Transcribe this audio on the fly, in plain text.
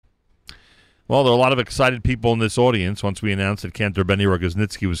Well, there are a lot of excited people in this audience once we announced that Cantor Benny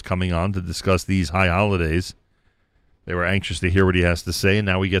Rogoznitsky was coming on to discuss these high holidays. They were anxious to hear what he has to say, and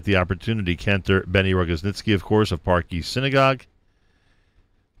now we get the opportunity. Cantor Benny Rogoznitsky, of course, of Park East Synagogue.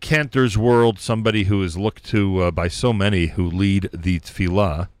 Cantor's World, somebody who is looked to by so many who lead the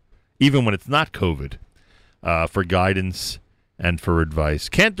tefillah, even when it's not COVID, for guidance and for advice.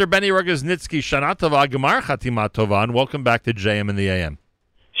 Cantor Benny Rogoznitsky, Shana Tova, Gemar Chatima Tova, and welcome back to JM in the AM.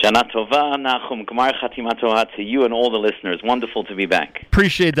 Shana Tova, Nachum, Gemar Chatima Tova to you and all the listeners. Wonderful to be back.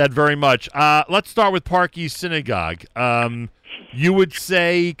 Appreciate that very much. Let's start with Park East Synagogue. You would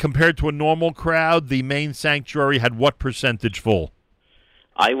say, compared to a normal crowd, the main sanctuary had what percentage full?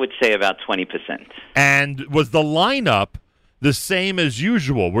 I would say about 20%. And was the lineup the same as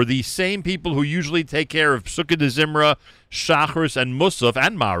usual? Were the same people who usually take care of Sukkah de Zimra, Shacharis, and Musaf,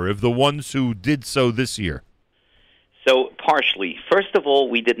 and Mariv, the ones who did so this year? So, partially. First of all,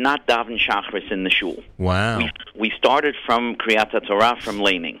 we did not daven Shacharis in the shul. Wow. We started from Kriyat HaTorah, from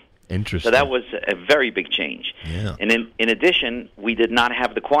Laning. Interesting. So that was a very big change. Yeah. And in addition, we did not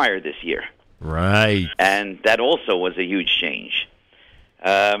have the choir this year. Right. And that also was a huge change.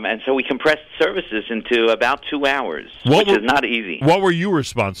 And so we compressed services into about 2 hours, which is not easy. What were you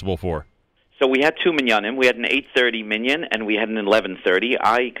responsible for? So we had two minyanim. We had an 8:30 minyan, and we had an 11:30.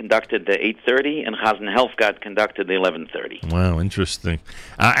 I conducted the 8:30, and Chazan Helfgott conducted the 11:30. Wow, interesting.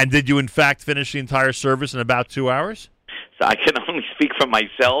 And did you, in fact, finish the entire service in about 2 hours? So I can only speak for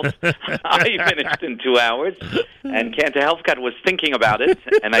myself. I finished in 2 hours, and Cantor Helfgott was thinking about it,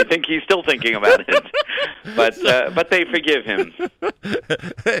 and I think he's still thinking about it. But they forgive him.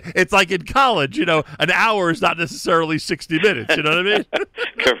 It's like in college, an hour is not necessarily 60 minutes. You know what I mean?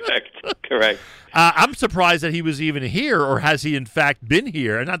 Correct. I'm surprised that he was even here, or has he in fact been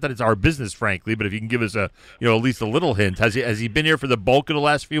here? And not that it's our business, frankly, but if you can give us at least a little hint, has he been here for the bulk of the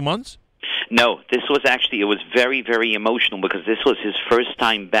last few months? No, it was very, very emotional because this was his first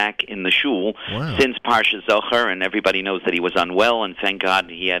time back in the shul since Parsha Zohar, and everybody knows that he was unwell, and thank God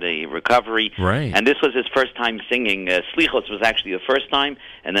he had a recovery. Right. And this was his first time singing. Slichos was actually the first time,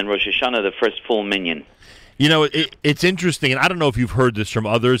 and then Rosh Hashanah, the first full minyan. It's interesting, and I don't know if you've heard this from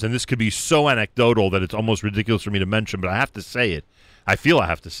others, and this could be so anecdotal that it's almost ridiculous for me to mention, but I have to say it. I feel I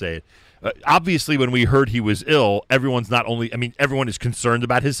have to say it. Obviously, when we heard he was ill, everyone is concerned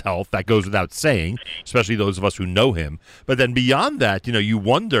about his health. That goes without saying, especially those of us who know him. But then beyond that, you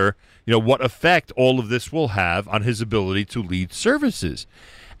wonder, what effect all of this will have on his ability to lead services.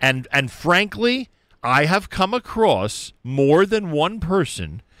 And frankly, I have come across more than one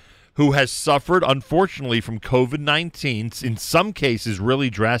person who has suffered, unfortunately, from COVID-19, in some cases really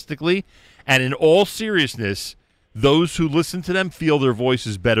drastically, and in all seriousness, those who listen to them feel their voice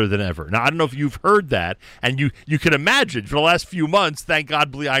is better than ever. Now, I don't know if you've heard that, and you can imagine for the last few months, thank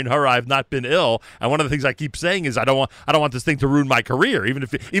God, Bli Ayin Hara, I've not been ill. And one of the things I keep saying is I don't want this thing to ruin my career. Even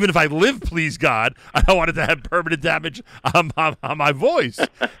if I live, please God, I don't want it to have permanent damage on my voice.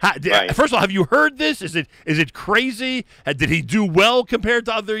 Right. First of all, have you heard this? Is it crazy? Did he do well compared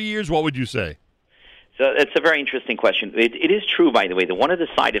to other years? What would you say? So it's a very interesting question. It is true, by the way, that one of the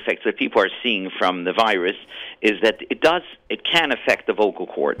side effects that people are seeing from the virus is that it can affect the vocal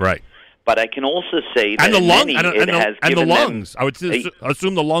cord. Right. But I can also say that the lungs. I would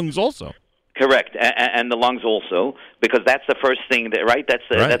assume the lungs also. Correct, and the lungs also, because that's the first thing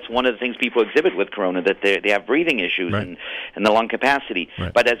that's one of the things people exhibit with corona, that they have breathing issues and the lung capacity.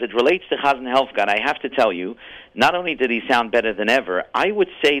 Right. But as it relates to Chazan Helfgott, I have to tell you, not only did he sound better than ever, I would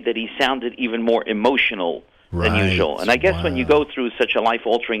say that he sounded even more emotional than usual. And I guess when you go through such a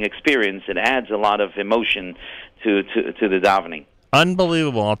life-altering experience, it adds a lot of emotion to the davening.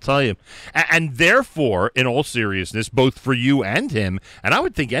 Unbelievable, I'll tell you. And therefore, in all seriousness, both for you and him, and I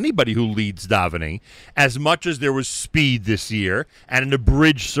would think anybody who leads davening, as much as there was speed this year, and an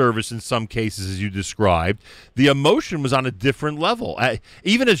abridged service in some cases, as you described, the emotion was on a different level.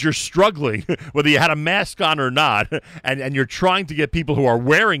 Even as you're struggling, whether you had a mask on or not, and you're trying to get people who are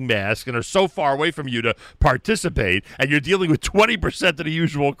wearing masks and are so far away from you to participate, and you're dealing with 20% of the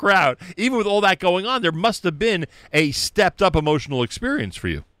usual crowd, even with all that going on, there must have been a stepped-up emotional experience for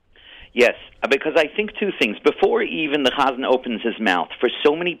you. Yes, because I think two things. Before even the Chazan opens his mouth, for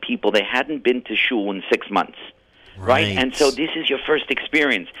so many people, they hadn't been to shul in 6 months. Right? And so this is your first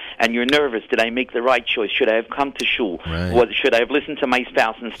experience, and you're nervous. Did I make the right choice? Should I have come to shul? Right. Should I have listened to my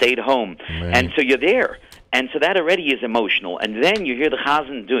spouse and stayed home? Right. And so you're there. And so that already is emotional. And then you hear the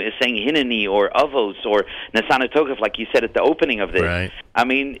Chazan saying Hineni or Avos or Nesana Tokef, like you said at the opening of this. Right. I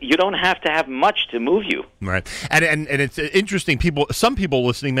mean, you don't have to have much to move you. Right. And it's interesting. Some people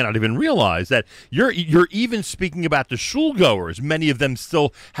listening may not even realize that you're even speaking about the shul goers. Many of them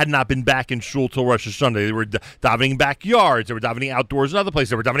still had not been back in shul till Rosh Hashanah. They were davening backyards. They were davening outdoors in other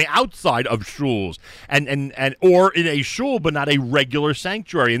places. They were davening outside of shuls and or in a shul, but not a regular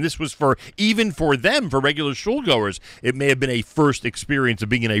sanctuary. And this was even for them, for regular shul goers, it may have been a first experience of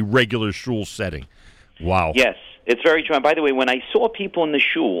being in a regular shul setting. Wow. Yes, it's very true. And by the way, when I saw people in the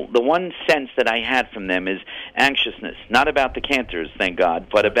shul, the one sense that I had from them is anxiousness, not about the cantors, thank God,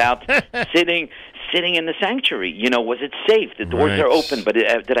 but about sitting in the sanctuary. Was it safe? The doors are open, but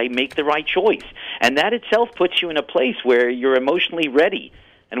did I make the right choice? And that itself puts you in a place where you're emotionally ready.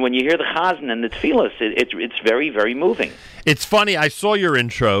 And when you hear the Chazan and the Tfilas, it's very, very moving. It's funny. I saw your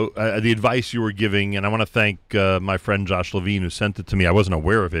intro, the advice you were giving, and I want to thank my friend Josh Levine who sent it to me. I wasn't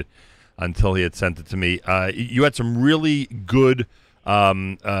aware of it until he had sent it to me. You had some really good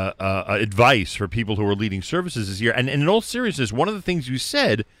advice for people who were leading services this year. And in all seriousness, one of the things you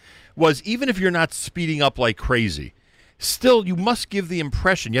said was even if you're not speeding up like crazy, still, you must give the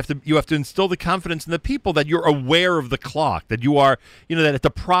impression, you have to instill the confidence in the people that you're aware of the clock, that you are, that at the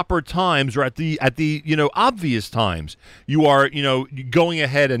proper times or at the obvious times, you are, going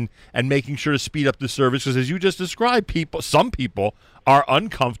ahead and making sure to speed up the service. Because as you just described, some people are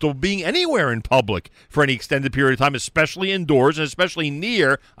uncomfortable being anywhere in public for any extended period of time, especially indoors and especially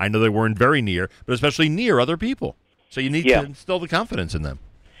near, I know they weren't very near, but especially near other people. So you need to instill the confidence in them.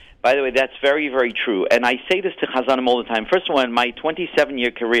 By the way, that's very, very true. And I say this to Chazanim all the time. First of all, in my 27-year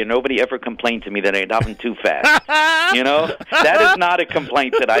career, nobody ever complained to me that I daven too fast. That is not a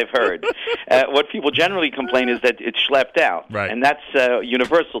complaint that I've heard. What people generally complain is that it's schlepped out. Right. And that's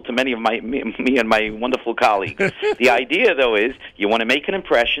universal to many of me and my wonderful colleagues. The idea, though, is you want to make an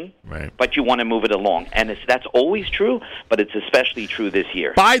impression, but you want to move it along. And that's always true, but it's especially true this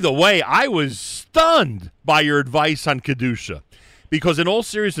year. By the way, I was stunned by your advice on Kedusha. Because in all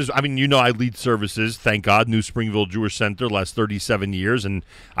seriousness, I mean, I lead services, thank God, New Springville Jewish Center, last 37 years, and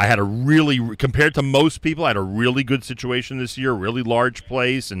I had compared to most people, I had a really good situation this year, really large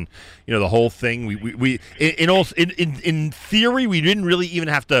place, and, the whole thing, in theory, we didn't really even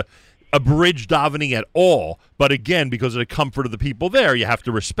have to abridge davening at all, but again, because of the comfort of the people there, you have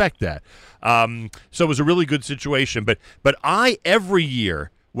to respect that. So it was a really good situation, but every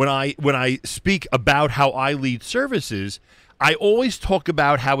year, when I speak about how I lead services, I always talk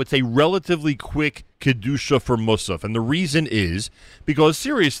about how it's a relatively quick Kedusha for Musaf. And the reason is because,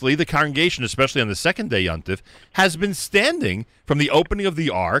 seriously, the congregation, especially on the second day Yontif, has been standing from the opening of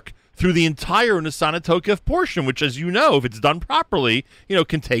the Ark through the entire Nesana Tokef portion, which, as you know, if it's done properly,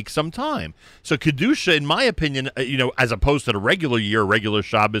 can take some time. So Kedusha, in my opinion, as opposed to the regular year, regular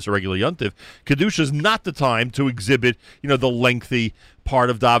Shabbos, or regular Yontif, Kedusha is not the time to exhibit, the lengthy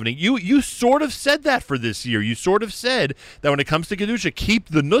part of davening. You sort of said that for this year. You sort of said that when it comes to Kedusha, keep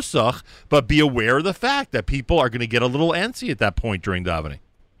the nusach, but be aware of the fact that people are going to get a little antsy at that point during davening.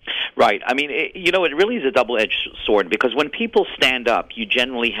 Right. I mean, it really is a double-edged sword because when people stand up, you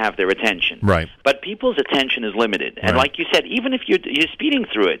generally have their attention. Right. But people's attention is limited. And like you said, even if you're speeding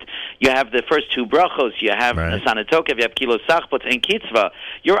through it, you have the first two brachos, you have Nesana Tokef, you have Kilo Sachbot and Kitzvah.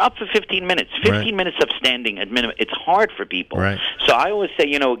 You're up for 15 minutes. 15 minutes of standing at minimum. It's hard for people. Right. So I always say,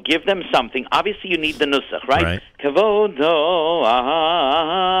 give them something. Obviously, you need the nusach, right? Kavodo,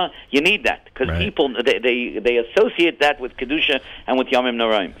 you need that because people, they associate that with Kedusha and with Yomim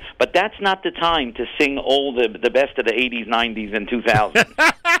Noraim. But that's not the time to sing all the best of the 80s, 90s, and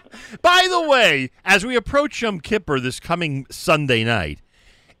 2000s. By the way, as we approach Yom Kippur this coming Sunday night,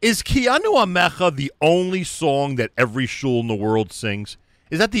 is Kianu Amecha the only song that every shul in the world sings?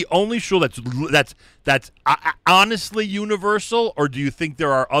 Is that the only shul that's honestly universal, or do you think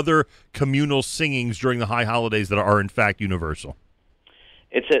there are other communal singings during the high holidays that are in fact universal?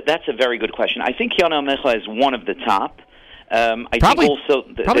 That's a very good question. I think Kianu Amecha is one of the top. Probably think also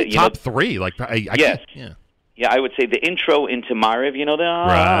top three. Like yes, I would say the intro into Mariv.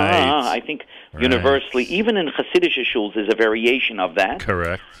 I think universally, even in Hasidic shuls, is a variation of that.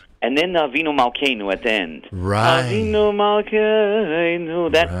 Correct. And then Avinu Malkeinu at the end. Right. Avinu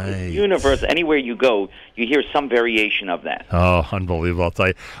Malkeinu. That's universe. Anywhere you go, you hear some variation of that. Oh, unbelievable! I'll tell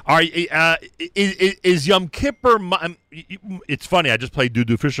you. All right, is Yom Kippur? It's funny. I just played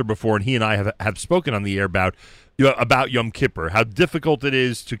Dudu Fisher before, and he and I have spoken on the air about about Yom Kippur, how difficult it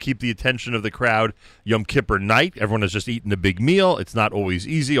is to keep the attention of the crowd Yom Kippur night. Everyone has just eaten a big meal. It's not always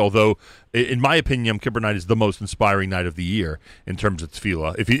easy, although, in my opinion, Yom Kippur night is the most inspiring night of the year in terms of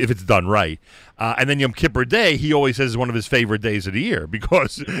tefillah, if it's done right. And then Yom Kippur Day, he always says is one of his favorite days of the year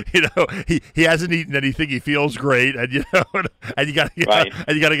because he hasn't eaten anything. He feels great, and you got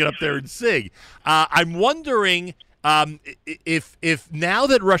to get up there and sing. I'm wondering if now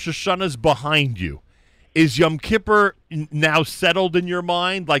that Rosh Hashanah is behind you, is Yom Kippur now settled in your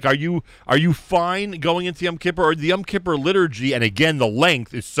mind? Like, are you fine going into Yom Kippur, or the Yom Kippur liturgy, and again the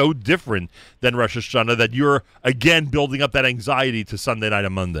length is so different than Rosh Hashanah that you're again building up that anxiety to Sunday night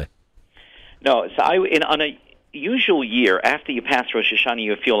and Monday? No, so on a usual year, after you pass Rosh Hashanah,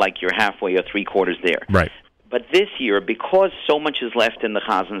 you feel like you're halfway or three-quarters there. Right. But this year, because so much is left in the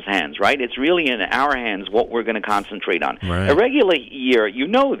Chazan's hands, right? It's really in our hands what we're going to concentrate on. Right. A regular year,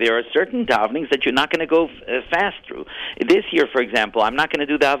 there are certain davenings that you're not going to go fast through. This year, for example, I'm not going to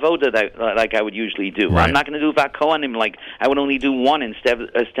do the Avodah like I would usually do. Right. I'm not going to do Vakohanim like I would only do one instead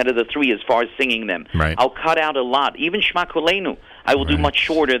of the three as far as singing them. Right. I'll cut out a lot. Even Shema Kolenu, I will do much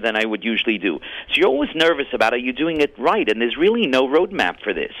shorter than I would usually do. So you're always nervous about, are you doing it right? And there's really no roadmap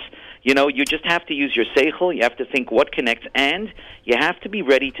for this. You just have to use your seichel. You have to think what connects, and you have to be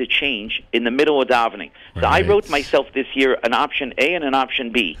ready to change in the middle of davening. So I wrote myself this year an option A and an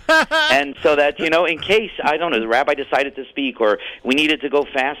option B. And so that, in case, I don't know, the rabbi decided to speak or we needed to go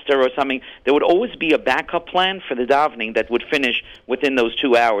faster or something, there would always be a backup plan for the davening that would finish within those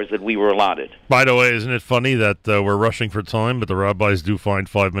 2 hours that we were allotted. By the way, isn't it funny that we're rushing for time, but the rabbis do find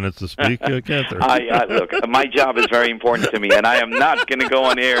 5 minutes to speak, can't they? Look, my job is very important to me, and I am not going to go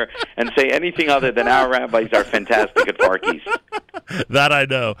on air and say anything other than our rabbis are fantastic at parties. That I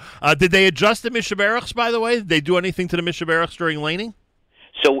know. Did they adjust the Mishaberachs, by the way? Did they do anything to the Mishaberachs during laning?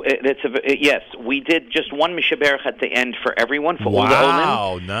 So yes, we did just one Mishaberach at the end for everyone, for all the Olim.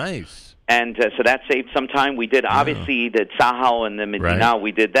 Wow, nice. And so that saved some time. We did obviously the Tzahal and the Medina.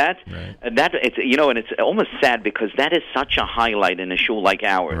 We did that. Right. And it's almost sad because that is such a highlight in a shul like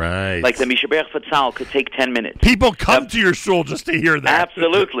ours. Right. Like the Mishaberach for Tzahal could take 10 minutes. People come to your shul just to hear that.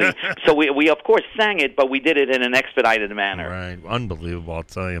 Absolutely. So we of course sang it, but we did it in an expedited manner. Right. Unbelievable, I'll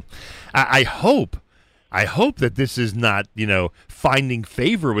tell you. I hope that this is not, finding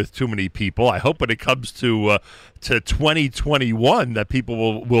favor with too many people. I hope when it comes to 2021 that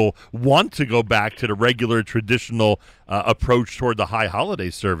people will want to go back to the regular traditional approach toward the high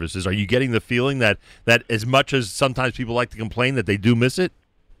holiday services. Are you getting the feeling that as much as sometimes people like to complain that they do miss it?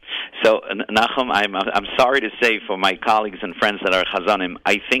 So, Nachum, I'm sorry to say for my colleagues and friends that are Chazanim,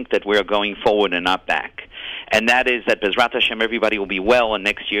 I think that we're going forward and not back. And that is that Bezrat Hashem, everybody will be well, and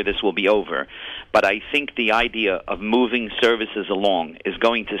next year this will be over. But I think the idea of moving services along is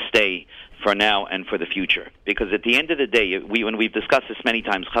going to stay for now and for the future. Because at the end of the day, when we've discussed this many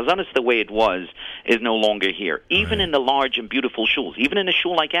times, Chazanis, the way it was, is no longer here. Even in the large and beautiful shuls, even in a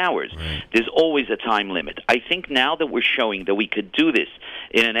shul like ours, there's always a time limit. I think now that we're showing that we could do this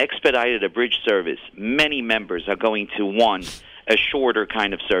in an expedited abridged service, many members are going to want a shorter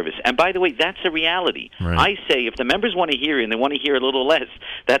kind of service. And by the way, that's a reality. Right. I say if the members want to hear you and they want to hear a little less,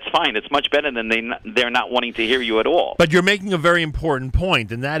 that's fine. It's much better than they're not wanting to hear you at all. But you're making a very important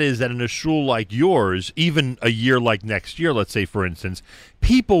point, and that is that in a shul like yours, even a year like next year, let's say, for instance,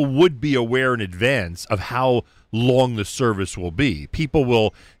 people would be aware in advance of how long the service will be. People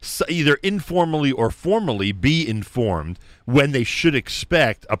will either informally or formally be informed when they should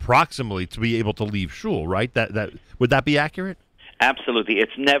expect approximately to be able to leave shul, right? That would that be accurate? Absolutely.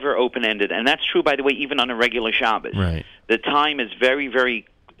 It's never open-ended. And that's true, by the way, even on a regular Shabbos. Right. The time is very, very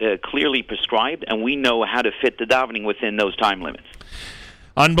clearly prescribed, and we know how to fit the davening within those time limits.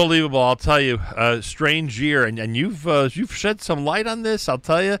 Unbelievable, I'll tell you. Strange year, and you've shed some light on this. I'll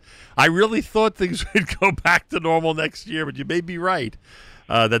tell you, I really thought things would go back to normal next year, but you may be right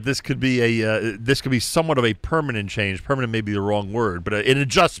that this could be somewhat of a permanent change. Permanent may be the wrong word, but an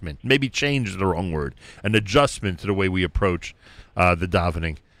adjustment. Maybe change is the wrong word. An adjustment to the way we approach the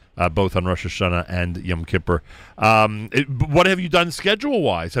davening. Both on Rosh Hashanah and Yom Kippur. What have you done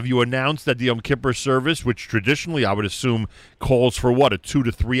schedule-wise? Have you announced that the Yom Kippur service, which traditionally I would assume calls for a 2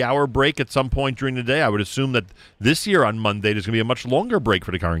 to 3 hour break at some point during the day? I would assume that this year on Monday there's going to be a much longer break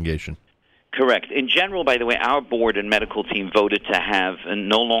for the congregation. Correct. In general, by the way, our board and medical team voted to have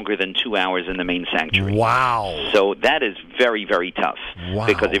no longer than 2 hours in the main sanctuary. Wow. So that is very, very tough. Wow.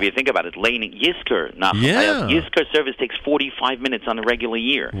 Because if you think about it, Yizkor, Yizkor service takes 45 minutes on a regular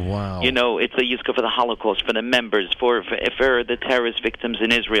year. Wow. You know, it's a Yizkor for the Holocaust, for the members, for the terrorist victims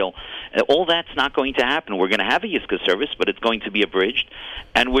in Israel. All that's not going to happen. We're going to have a Yizkor service, but it's going to be abridged.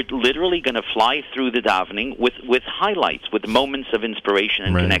 And we're literally going to fly through the davening with highlights, with moments of inspiration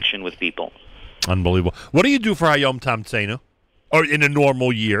and connection with people. Unbelievable. What do you do for Hayom Tam Tzenu? Or in a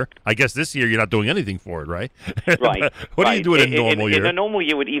normal year? I guess this year you're not doing anything for it, right? Right. What do you do in a normal year? In a normal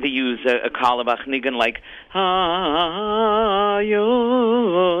year, would either use a Kalabach Nigan like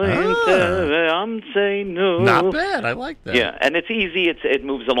Not bad. I like that. Yeah, and it's easy. It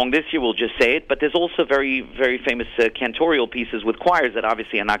moves along. This year we'll just say it, but there's also very, very famous cantorial pieces with choirs that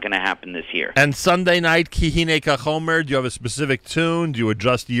obviously are not going to happen this year. And Sunday night, Kihine Kachomer, do you have a specific tune? Do you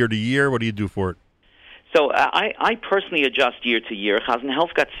adjust year to year? What do you do for it? So I personally adjust year to year. Chazan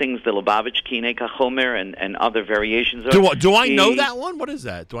Helfgott sings the Lubavitch, Kihine Kachomer, and other variations. Do I know that one? What is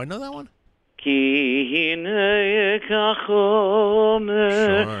that? Do I know that one? Kihine Kachomer,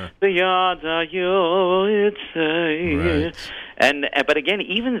 B'yada Yotzei. Right. But again,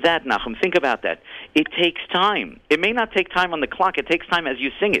 even that, Nachum, think about that. It takes time. It may not take time on the clock. It takes time as you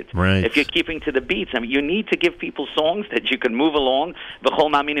sing it. Right. If you're keeping to the beats. I mean, you need to give people songs that you can move along.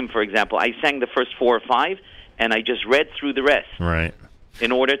 V'chol Ma'aminim, for example. I sang the first 4 or 5, and I just read through the rest. Right.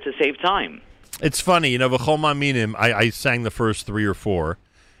 In order to save time. It's funny, you know, V'chol Ma'aminim, I sang the first 3 or 4,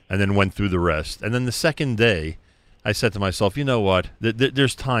 and then went through the rest. And then the second day, I said to myself, you know what?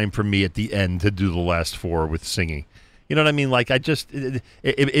 There's time for me at the end to do the last 4 with singing. You know what I mean? Like I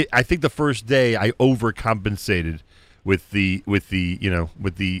think the first day I overcompensated with the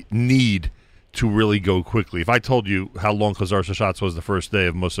need to really go quickly. If I told you how long Chazar Shashatz was the first day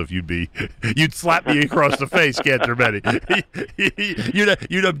of Musaf, you'd slap me across the face, Cantor Benny.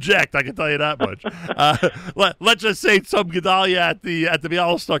 You'd object. I can tell you that much. Let's just say Tzom Gedalia at the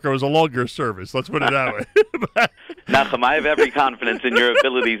Bialystoker was a longer service. Let's put it that way. Nachum, I have every confidence in your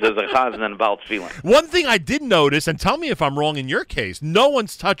abilities as a chazan and Baal Tefillah. One thing I did notice, and tell me if I'm wrong in your case, no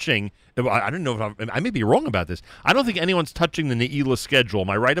one's touching. I don't know if I may be wrong about this. I don't think anyone's touching the Ne'ilah schedule. Am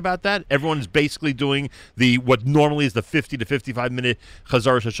I right about that? Everyone's basically doing what normally is the 50 to 55 minute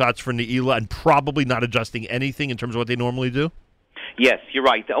Chazar Shashatz for Ne'ilah and probably not adjusting anything in terms of what they normally do? Yes, you're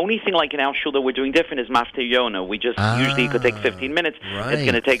right. The only thing like in our shul that we're doing different is Maftir Yona. We just usually it could take 15 minutes. Right. It's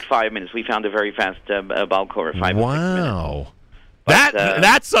going to take 5 minutes. We found a very fast Baal Korah, 5 or 6 minutes. Wow.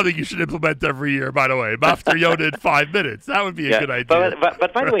 That's something you should implement every year, by the way. Maftir Yona in 5 minutes. That would be a good idea.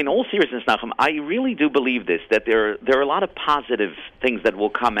 But by the way, in all seriousness, Nachum, I really do believe this, that there are a lot of positive things that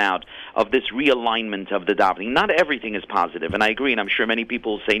will come out of this realignment of the davening. Not everything is positive, and I agree, and I'm sure many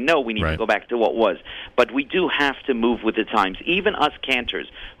people will say, no, we need to go back to what was. But we do have to move with the times. Even us cantors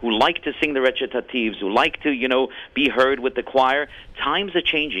who like to sing the recitatives, who like to, be heard with the choir, times are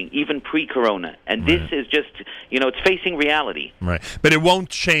changing, even pre-corona. And this is just, it's facing reality. Right. But it won't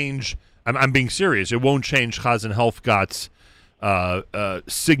change, I'm being serious, it won't change Chazan Helfgott's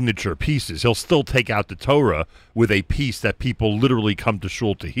signature pieces. He'll still take out the Torah with a piece that people literally come to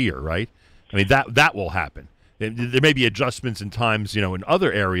shul to hear, right? I mean, that will happen. There may be adjustments in times, in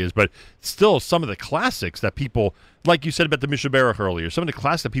other areas, but still some of the classics that people, like you said about the Mishnah Berurah earlier, some of the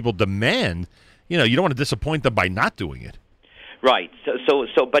classics that people demand, you don't want to disappoint them by not doing it. Right.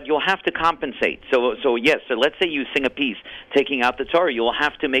 So, but you'll have to compensate. So yes. So let's say you sing a piece taking out the Torah, you'll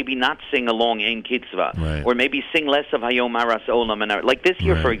have to maybe not sing along Ein Kitzvah, or maybe sing less of Hayom Aras Olam and like this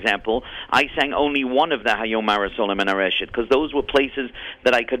year, for example, I sang only one of the Hayom Aras Olam and Areshet because those were places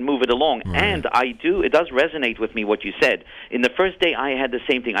that I could move it along. And it does resonate with me what you said. In the first day, I had the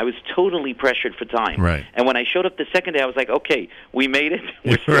same thing. I was totally pressured for time. Right. And when I showed up the second day, I was like, okay, we made it.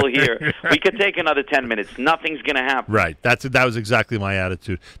 We're still here. We could take another 10 minutes. Nothing's going to happen. Right. That was exactly my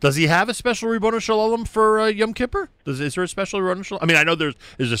attitude. Does he have a special Ribbono Shel Olam for Yom Kippur? Is there a special Ribbono Shel Olam? I mean, I know there's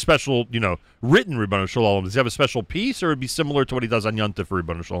a special, written Ribbono Shel Olam. Does he have a special piece, or would it be similar to what he does on Yom Tov for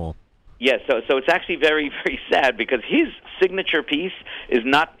Ribbono Shel Olam? Yes, so it's actually very, very sad because his signature piece is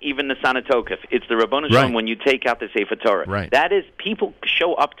not even the Sanatokef. It's the Ribbono Shel Olam when you take out the Sefer Torah. Right. That is, people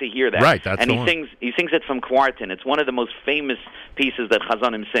show up to hear that. Right, that's and he sings it from Kwartin. It's one of the most famous pieces that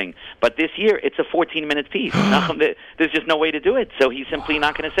Chazanim sing. But this year, it's a 14-minute piece. There's just no way to do it, so he's simply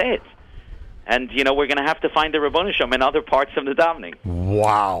not going to say it. And, we're going to have to find the Ribbono Shel Olam in other parts of the davening.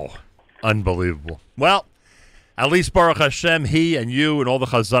 Wow. Unbelievable. Well, at least Baruch Hashem, he and you and all the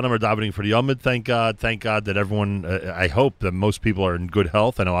Chazanim are davening for the Yomid. Thank God that everyone, I hope that most people are in good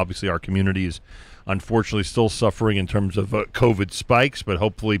health. I know obviously our community is unfortunately still suffering in terms of COVID spikes, but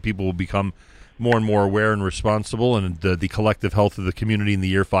hopefully people will become more and more aware and responsible, and the collective health of the community in the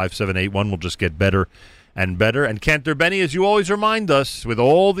year 5781 will just get better and better. And Cantor Benny, as you always remind us, with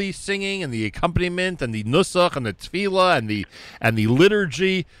all the singing and the accompaniment and the nusach and the tefillah and the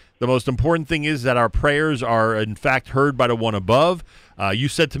liturgy, the most important thing is that our prayers are, in fact, heard by the one above. You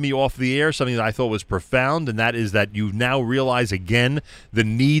said to me off the air something that I thought was profound, and that is that you now realize again the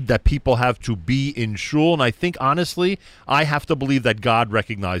need that people have to be in shul. And I think, honestly, I have to believe that God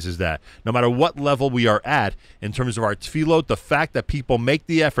recognizes that. No matter what level we are at in terms of our tefillot, the fact that people make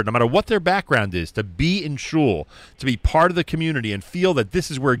the effort, no matter what their background is, to be in shul, to be part of the community and feel that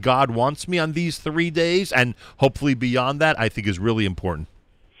this is where God wants me on these 3 days, and hopefully beyond that, I think is really important.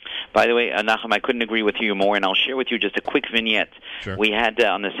 By the way, Nachum, I couldn't agree with you more, and I'll share with you just a quick vignette. Sure. We had,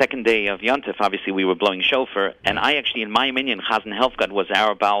 on the second day of Yontif, obviously we were blowing shofar, and I actually, in my minyan, Chazan Helfgott was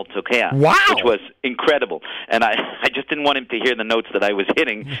our Baal Tokea, wow, which was incredible. And I just didn't want him to hear the notes that I was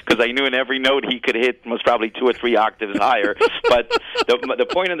hitting, because I knew in every note he could hit was probably 2 or 3 octaves higher. But the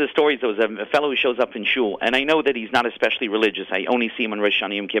point of the story is there was a fellow who shows up in shul, and I know that he's not especially religious. I only see him on Rosh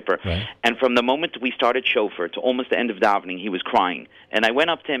Hashanah Yom Kippur. Right. And from the moment we started shofar to almost the end of davening, he was crying. And I went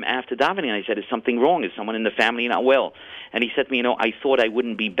up to him after davening, and I said, is something wrong? Is someone in the family not well? And he said to me, I thought I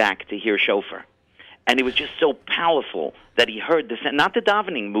wouldn't be back to hear shofar. And it was just so powerful that he heard the sound. Not the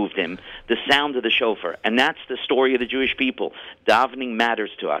davening moved him, the sound of the shofar. And that's the story of the Jewish people. Davening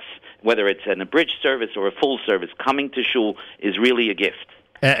matters to us. Whether it's an abridged service or a full service, coming to shul is really a gift.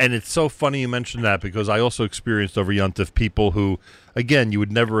 And it's so funny you mentioned that, because I also experienced over Yontif people who, again, you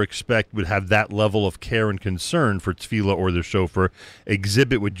would never expect would have that level of care and concern for tefillah or the shofar,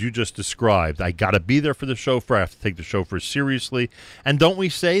 exhibit what you just described. I got to be there for the shofar. I have to take the shofar seriously. And don't we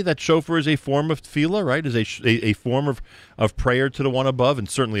say that shofar is a form of tefillah, right? Is a form of prayer to the one above, and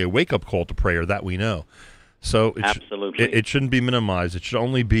certainly a wake-up call to prayer, that we know. So absolutely, it shouldn't be minimized. It should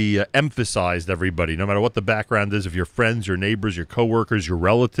only be emphasized, everybody, no matter what the background is, of your friends, your neighbors, your coworkers, your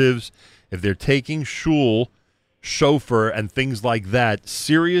relatives. If they're taking shul, shofar, and things like that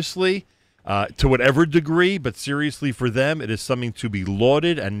seriously, to whatever degree, but seriously for them, it is something to be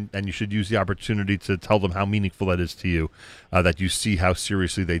lauded, and you should use the opportunity to tell them how meaningful that is to you, that you see how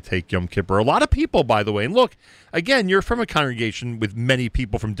seriously they take Yom Kippur. A lot of people, by the way, and look, again, you're from a congregation with many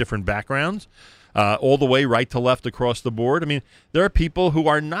people from different backgrounds, all the way right to left across the board. I mean, there are people who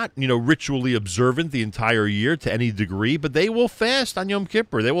are not, ritually observant the entire year to any degree, but they will fast on Yom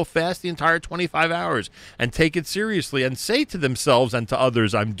Kippur. They will fast the entire 25 hours and take it seriously and say to themselves and to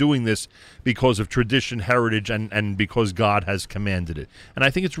others, I'm doing this because of tradition, heritage, and because God has commanded it. And I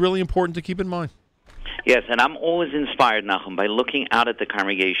think it's really important to keep in mind. Yes, and I'm always inspired, Nachum, by looking out at the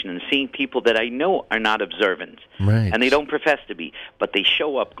congregation and seeing people that I know are not observant. Right. And they don't profess to be, but they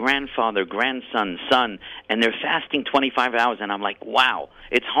show up, grandfather, grandson, son, and they're fasting 25 hours, and I'm like, wow,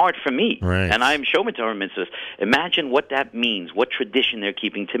 it's hard for me. Right. And I'm Shomer Torah mitzvahs. Imagine what that means, what tradition they're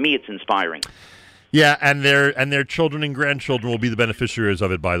keeping. To me, it's inspiring. Yeah, and their children and grandchildren will be the beneficiaries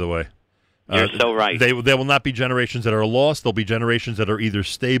of it, by the way. You're so right. They will not be generations that are lost. They'll be generations that are either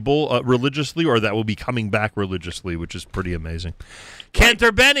stable religiously or that will be coming back religiously, which is pretty amazing.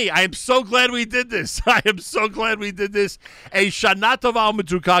 Cantor Benny, I am so glad we did this. I am so glad we did this. A Shana Tova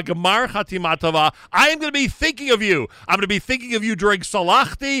U'Metuka Gemar Chatima Tova. I am going to be thinking of you. I'm going to be thinking of you during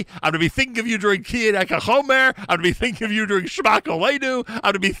Salachti. I'm going to be thinking of you during Kiyad HaKachomer. I'm going to be thinking of you during Shema Koleinu. I'm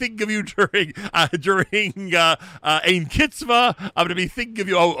going to be thinking of you during Ein Kitzvah. I'm going to be thinking of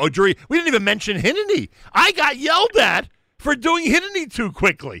you during... We didn't even mention Hineni. I got yelled at for doing Hineni too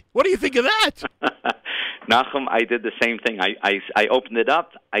quickly. What do you think of that? Nachum, I did the same thing. I opened it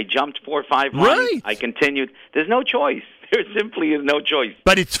up. I jumped 4 or 5 lines. Right. I continued. There's no choice. There simply is no choice.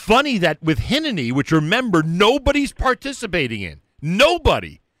 But it's funny that with Hineni, which remember, nobody's participating in.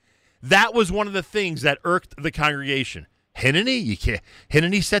 Nobody. That was one of the things that irked the congregation. Hineni, you can't.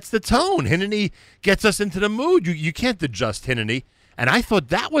 Hineni sets the tone. Hineni gets us into the mood. You can't adjust Hineni. And I thought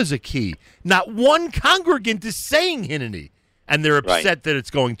that was a key. Not one congregant is saying Hineni, and they're upset that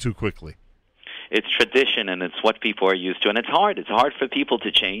it's going too quickly. It's tradition, and it's what people are used to. And it's hard. It's hard for people to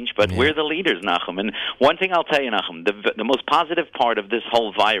change, but we're the leaders, Nachum. And one thing I'll tell you, Nachum, the most positive part of this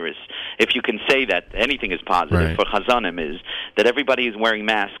whole virus, if you can say that anything is positive for Chazanim, is that everybody is wearing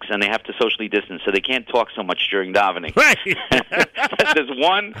masks and they have to socially distance, so they can't talk so much during davening. Right.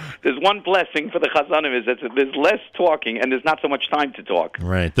 there's one blessing for the Chazanim is that there's less talking and there's not so much time to talk.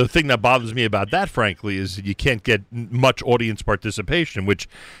 Right. The thing that bothers me about that, frankly, is you can't get much audience participation, which,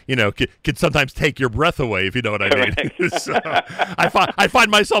 could sometimes take your breath away, if you know what I mean. So I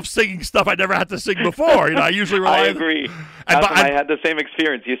find myself singing stuff I never had to sing before. I usually rely. I agree. I had the same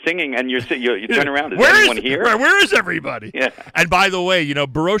experience. You're singing and you turn around. Is anyone here? Where is everybody? Yeah. And by the way,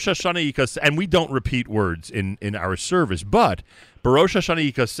 Barosh Hashanah Yikasevun, and we don't repeat words in our service, but Barosh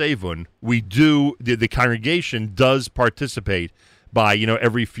Hashanah Yikasevun, we do. The congregation does participate by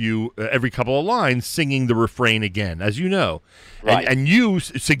every couple of lines singing the refrain again, as you know. Right. And you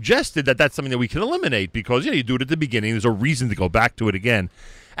suggested that that's something that we can eliminate because you do it at the beginning. There's a reason to go back to it again.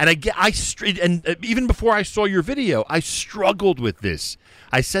 And even before I saw your video, I struggled with this.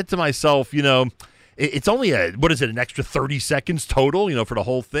 I said to myself, it's only an extra 30 seconds total, for the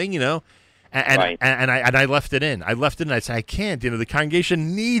whole thing, And I left it in. I said, I can't. The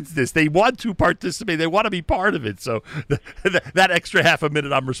congregation needs this. They want to participate. They want to be part of it. So that extra half a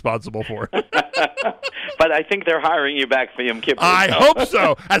minute, I'm responsible for. But I think they're hiring you back for Yom Kippur. I hope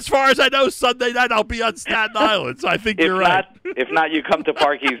so. As far as I know, Sunday night I'll be on Staten Island. So I think you're right. If not, you come to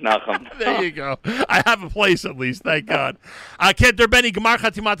Parkies, Nachum. There you go. I have a place at least. Thank God. Cantor Benny, Gemar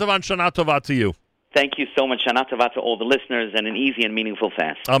Chatimat Tova and Shana Tova to you. Thank you so much. Shana Tova to all the listeners and an easy and meaningful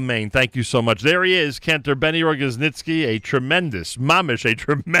fast. Amen. Thank you so much. There he is, Cantor Benny Rogoznitzky, a tremendous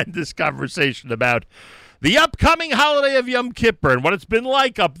conversation about the upcoming holiday of Yom Kippur and what it's been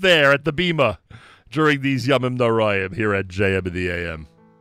like up there at the Bima during these Yomim Noraim here at JM in the AM.